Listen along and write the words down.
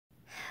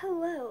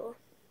Hello.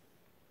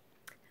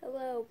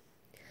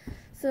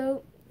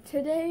 So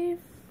today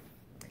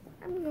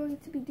I'm going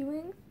to be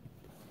doing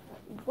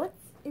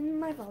what's in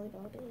my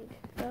volleyball bag.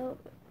 So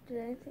did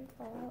anything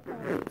fall out? I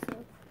don't think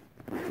so.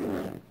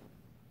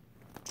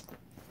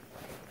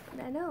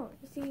 I know,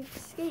 you're saying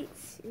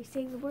skates. You're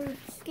saying the word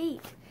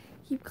skate.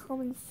 Keep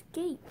calling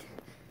skate.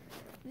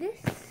 This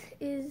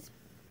is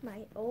my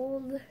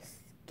old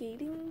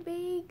skating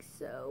bag,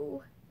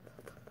 so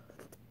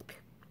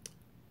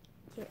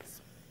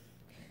yes.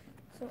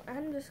 So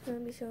I'm just going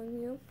to be showing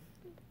you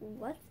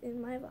what's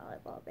in my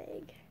volleyball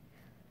bag.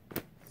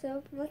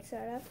 So let's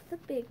start off with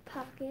the big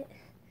pocket.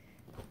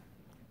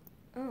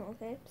 Oh,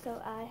 okay. So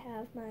I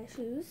have my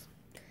shoes.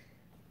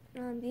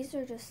 These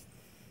are just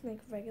like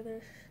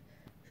regular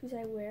shoes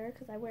I wear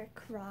because I wear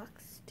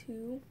Crocs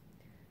to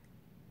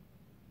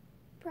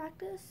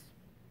practice.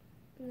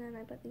 And then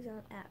I put these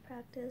on at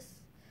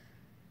practice.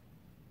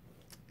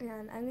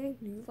 And I'm getting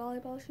new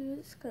volleyball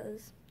shoes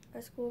because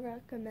our school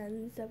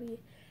recommends that we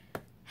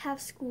have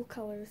school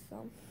colors,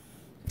 so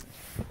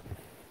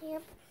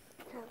yep,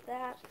 have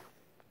that.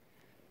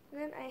 And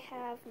then I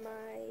have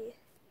my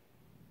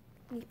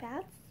knee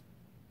pads.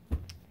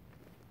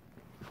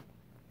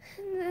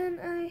 And then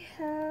I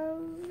have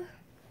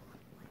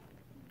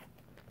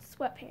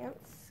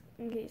sweatpants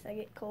in case I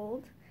get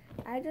cold.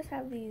 I just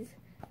have these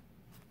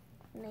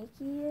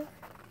Nike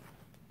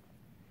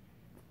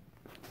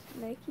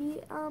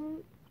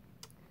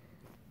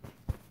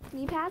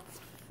knee pads.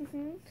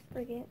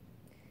 Forget.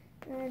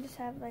 And I just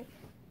have like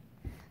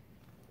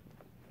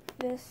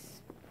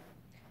this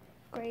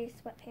gray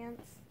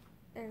sweatpants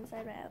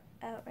inside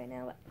out right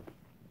now.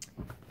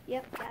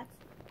 Yep, that's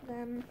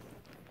them.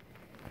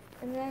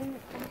 And then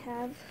I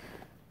have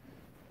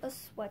a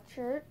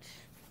sweatshirt,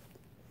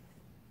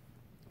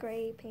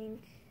 gray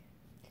pink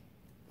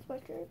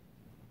sweatshirt.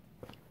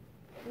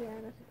 Yeah,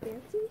 nothing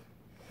fancy.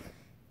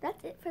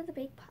 That's it for the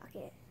big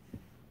pocket. So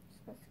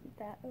let's keep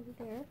that over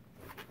there.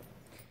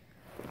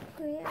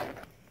 So yeah.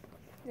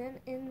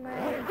 Then in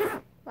my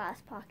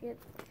last pocket,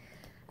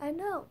 I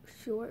know,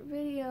 short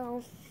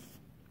video.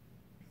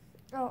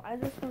 Oh, I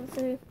just want to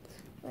say,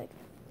 like,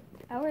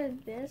 I wear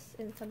this,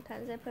 and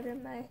sometimes I put it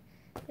in my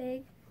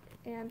bag,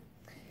 and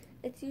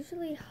it's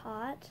usually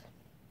hot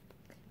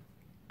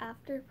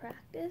after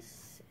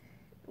practice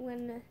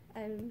when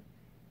I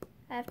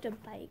have to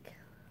bike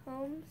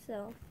home,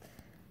 so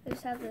I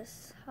just have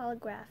this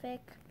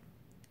holographic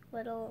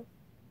little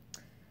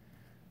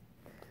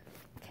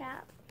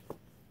cap,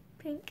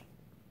 pink.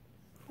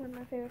 One of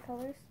my favorite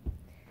colors.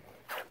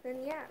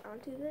 Then yeah,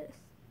 onto this.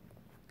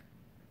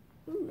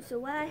 Ooh, so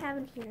what I have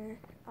in here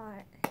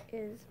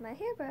is my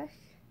hairbrush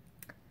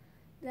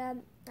that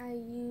I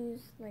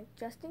use like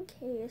just in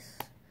case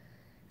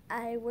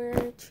I were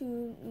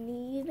to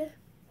need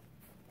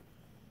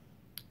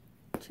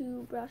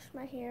to brush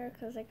my hair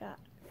because it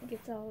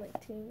gets all like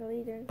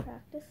tingly during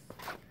practice.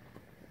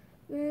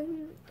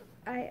 Then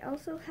I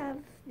also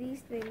have these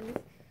things.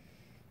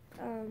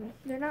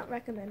 They're not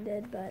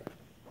recommended, but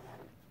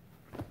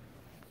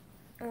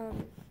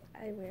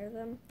I wear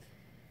them.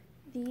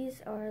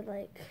 These are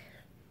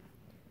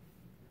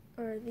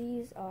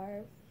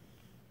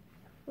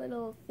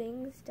little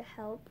things to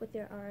help with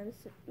your arms,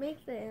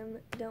 make them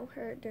don't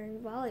hurt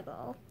during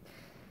volleyball.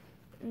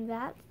 And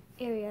that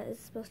area is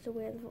supposed to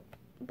where the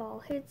ball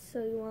hits,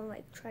 so you want to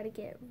like try to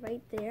get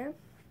right there.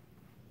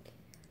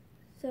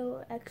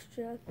 So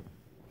extra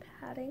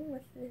padding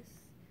with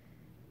this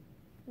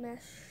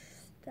mesh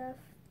stuff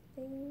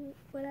thing,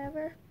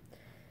 whatever.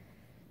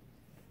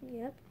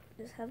 Yep.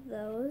 Just have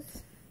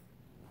those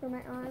for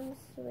my arms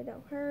so they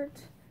don't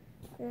hurt.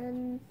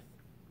 Then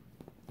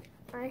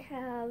I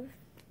have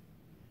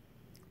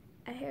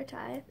a hair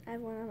tie. I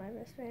have one on my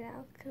wrist right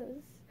now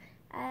because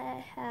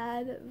I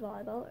had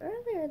volleyball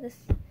earlier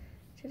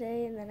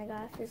today, and then I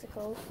got a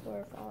physical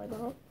for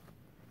volleyball.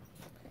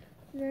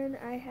 Then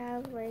I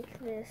have like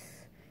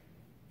this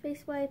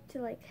face wipe to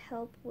like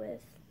help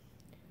with.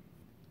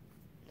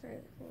 Sorry,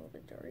 it's a little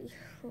bit dirty.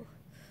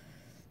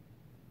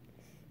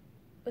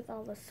 With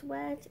all the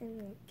sweat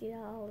and get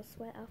all the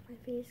sweat off my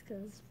face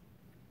because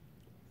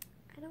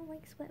I don't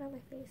like sweat on my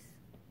face.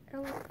 I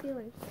don't like the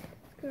feeling.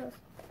 It's gross.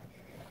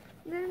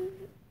 And then,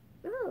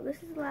 oh, this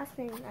is the last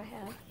thing I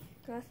have.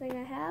 The last thing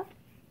I have,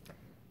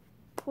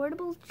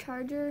 portable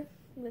charger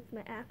with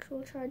my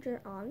actual charger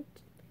on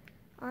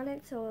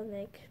it, so I'll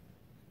like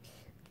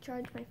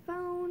charge my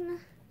phone,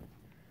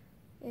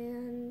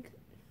 and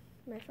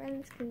my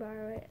friends can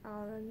borrow it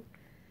on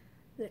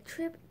the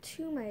trip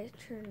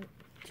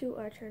to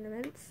our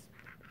tournaments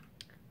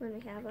when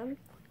we have them,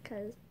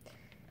 because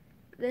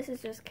this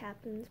is just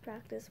captain's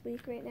practice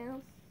week right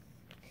now.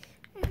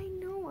 And I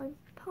know I'm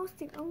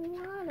posting a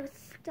lot of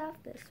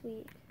stuff this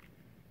week.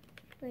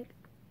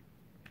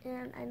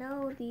 And I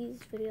know these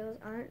videos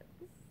aren't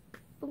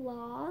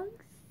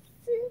vlogs,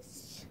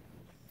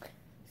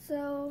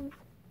 so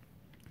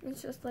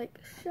it's just like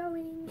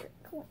showing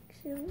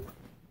collection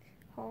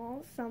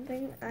haul,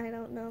 something, I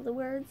don't know the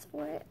words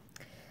for it.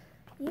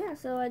 Yeah,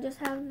 so I just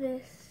have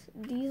this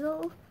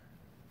diesel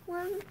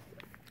one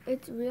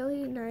it's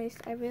really nice.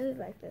 I really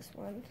like this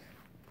one.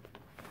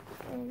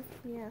 And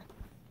yeah,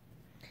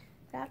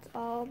 that's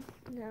all.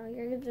 Now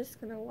you're just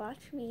gonna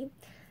watch me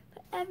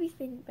put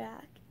everything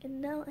back.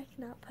 And no, I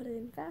cannot put it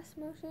in fast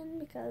motion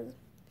because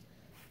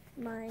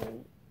my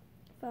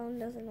phone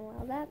doesn't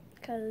allow that,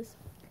 because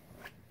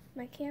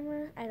my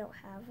camera, I don't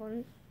have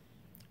one.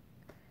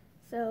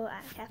 So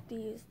I have to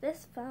use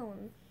this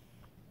phone.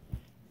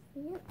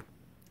 Yep.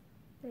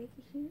 Make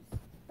shoes.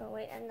 Oh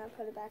wait, I'm gonna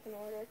put it back in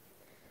order.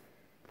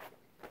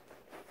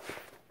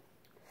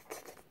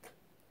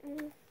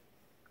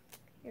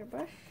 Your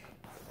brush.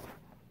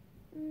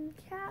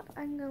 Cap,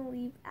 I'm gonna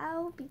leave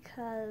out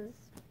because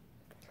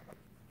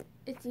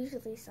it's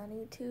usually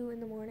sunny too in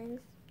the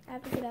mornings. I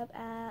have to get up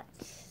at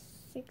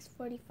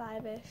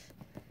 6:45ish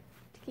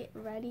to get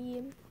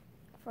ready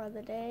for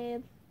the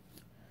day.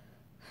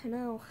 I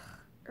know,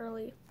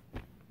 early.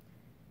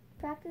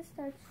 Practice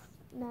starts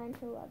 9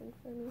 to 11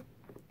 for me.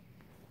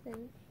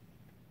 Then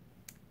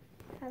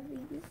have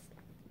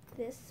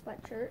this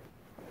sweatshirt.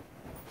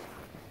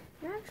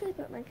 I actually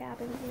put my cap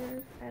in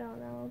here. I don't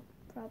know,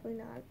 probably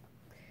not.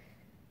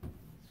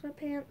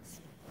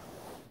 Sweatpants.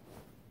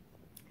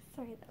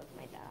 Sorry, that was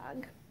my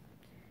dog.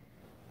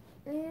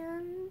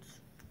 And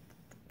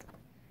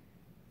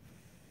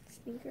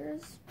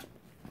sneakers.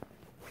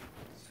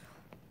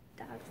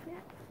 Dog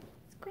snack.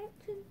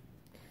 Scratching.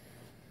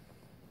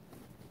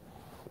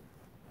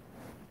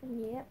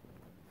 Yep.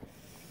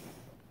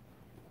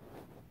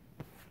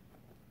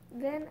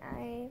 Then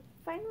I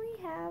finally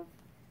have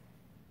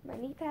my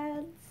knee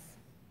pads.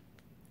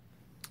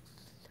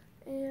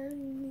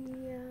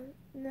 And yeah,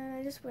 then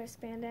I just wear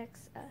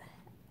spandex, a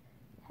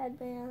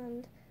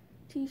headband,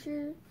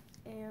 t-shirt,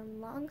 and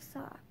long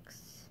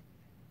socks.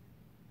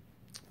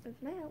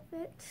 That's my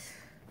outfit.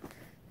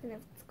 And if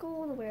it's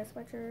cold, I'll wear a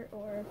sweatshirt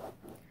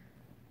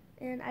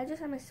and I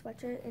just have my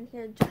sweatshirt in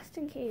here just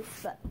in case,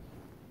 but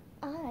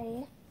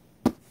I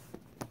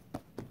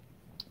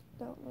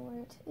don't know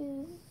where it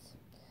is.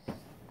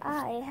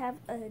 I have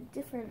a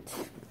different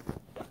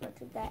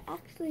sweatshirt that I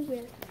actually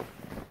wear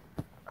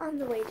on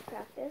the way to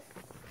practice.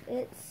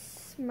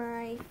 It's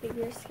my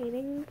figure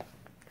skating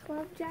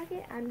club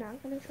jacket. I'm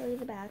not going to show you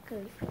the back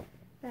because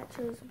that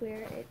shows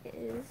where it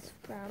is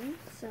from,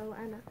 so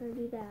I'm not going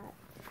to do that.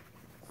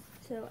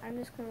 So I'm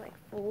just going to like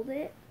fold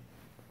it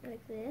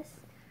like this,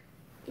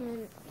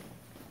 and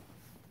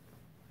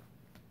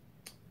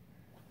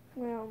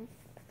well,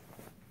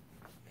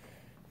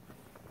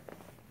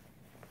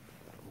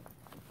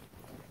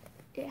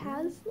 it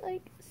has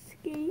like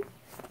skates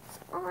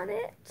on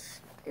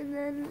it, and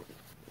then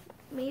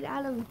made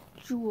out of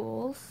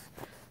jewels.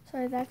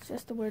 Sorry, that's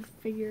just the word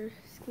figure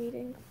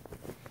skating.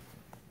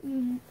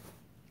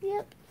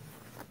 Yep,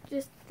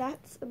 just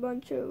that's a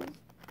bunch of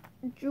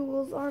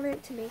jewels on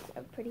it to make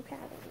a pretty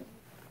pattern.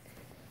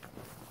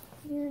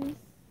 And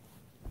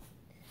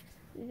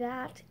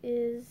that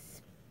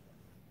is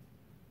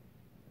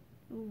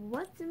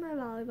what's in my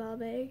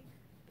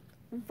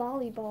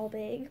volleyball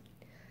bag.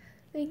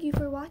 Thank you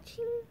for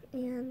watching,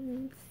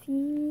 and see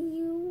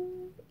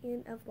you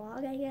in a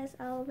vlog, I guess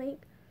I'll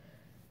make.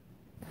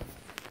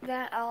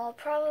 That I'll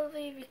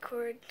probably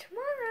record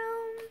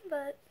tomorrow,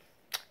 but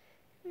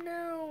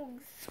no.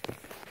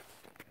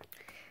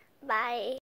 Bye.